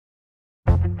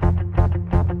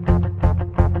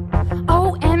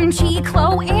OMG,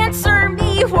 Chloe, answer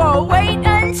me. Whoa, wait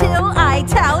until I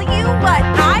tell you what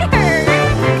I heard.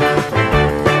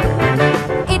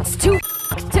 It's too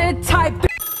to type.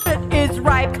 It is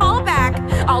ripe. Call back.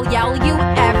 I'll yell you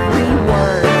every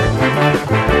word.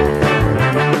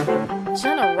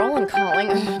 Jenna Roland calling.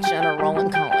 Jenna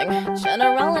Roland calling.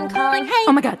 Jenna Roland calling. Hey!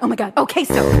 Oh my god, oh my god. Okay,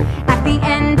 so at the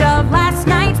end of last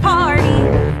night's party,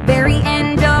 very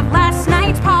end of last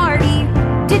night's party,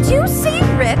 did you see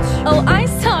Rich? Oh, I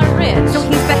saw Rich. So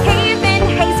he's behaving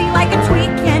hazy like a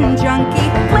tweaking junkie,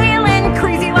 flailing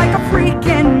crazy like a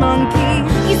freaking monkey.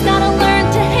 He's gotta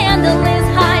learn to handle his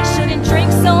high. Shouldn't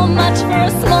drink so much for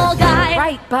a small guy.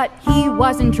 Right, but he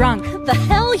wasn't drunk. The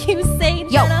hell you say,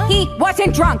 Jenna? Yo, he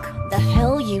wasn't drunk. The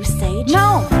hell you say,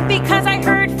 Jenna? No, because I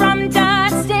heard from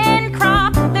Dustin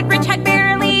Crop that Rich had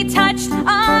barely touched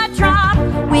a drop,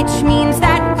 which means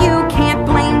that you can't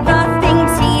blame the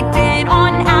things he did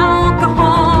on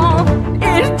alcohol.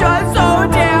 It's just so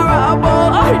terrible.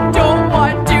 I don't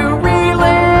want to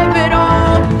relive it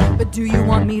all. But do you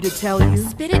want me to tell you?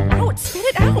 Spit it out, spit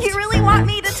it out. You really want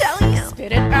me to tell you?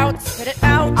 Spit it out, spit it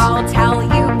out. I'll tell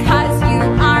you 'cause you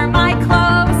are my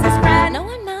closest friend. No,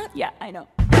 I'm not. Yeah, I know.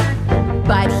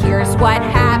 But here's what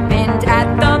happened at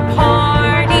the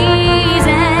party's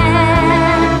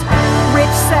end.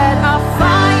 Rich set a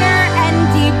fire and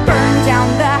he burned down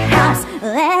the house.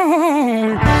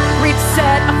 Rich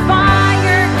set a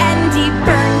fire and he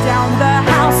burned down the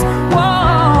house.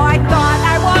 Whoa, I thought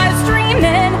I was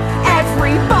dreaming.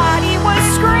 Everybody was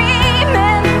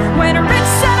screaming when Rich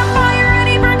set a fire and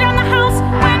he burned down the house.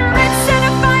 When Rich set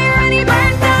a fire and he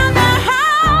burned down the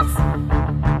house.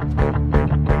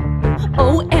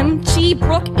 OMG,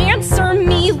 Brooke, answer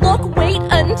me. Look, wait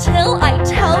until I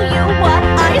tell you what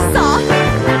I saw.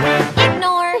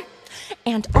 Ignore.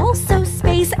 And also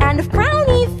space and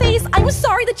frowny face. I'm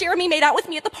sorry that Jeremy made out with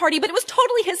me at the party, but it was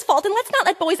totally his fault, and let's not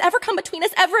let boys ever come between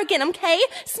us ever again, okay?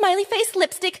 Smiley face,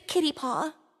 lipstick, kitty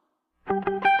paw.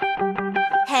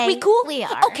 Hey, We cool? we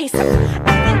are. Okay, so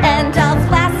at the end of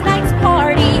last night's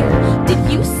party, did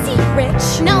you see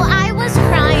Rich? No, I was So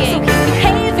crying. he's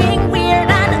behaving weird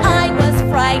and I was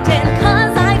frightened,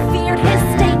 'cause I feared his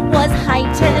state was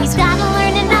heightened. He's gotta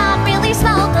learn to not really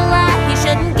smoke a lot. He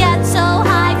shouldn't get so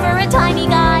high for a tiny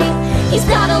guy. He's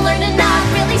gotta learn to not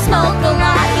really smoke a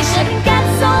lot. He shouldn't get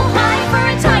so high for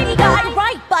a tiny guy.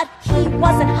 Right, but he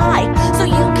wasn't high, so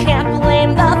you can't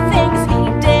blame the things he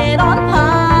did on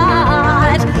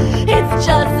pot. It's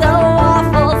just so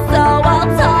awful, so I'll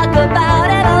talk about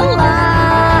it a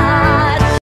lot.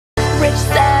 Rich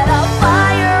set a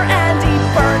fire and he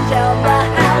burned down the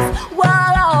house.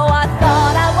 Whoa, I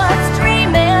thought I was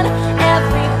dreaming.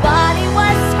 Everybody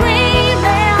was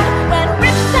screaming when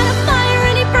Rich set a fire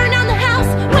and he burned down the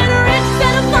house. When Rich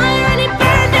set a fire and he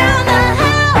burned down the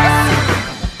house.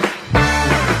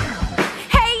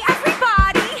 Hey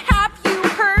everybody, have you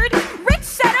heard? Rich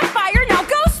set a fire, now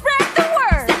go spread the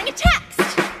word. Sending a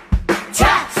text.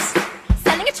 Text!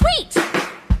 Sending a tweet.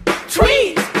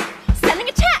 Tweet! Sending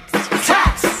a text.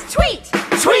 Text! Tweet.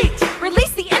 Tweet!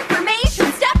 Release the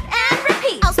information, step and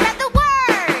repeat. I'll spread the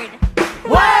word.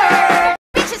 Word!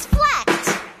 Rich is flecked.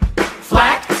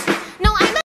 Flecked! No, I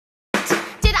meant.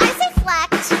 Did I say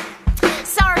flecked?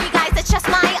 Sorry, guys, it's just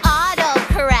my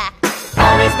autocorrect.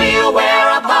 Always be aware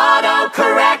of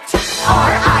autocorrect.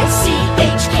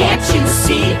 R-I-C-H, can't you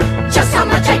see just how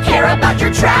much I care about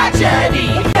your tragedy?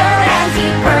 And he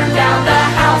burned down the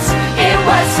house. It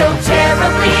was so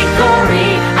terribly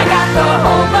gory. I got the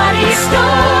whole bloody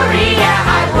story.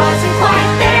 Yeah, I wasn't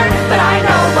quite there, but I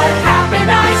know what happened,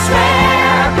 I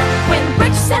swear. When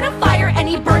Rich set a fire and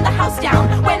he burned the house down.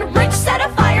 When Rich set a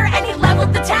fire and he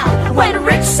leveled the town. When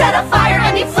Rich set a fire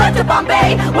and he fled to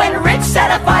Bombay. When Rich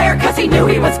set a fire 'cause he knew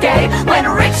he was gay. When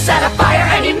Rich set a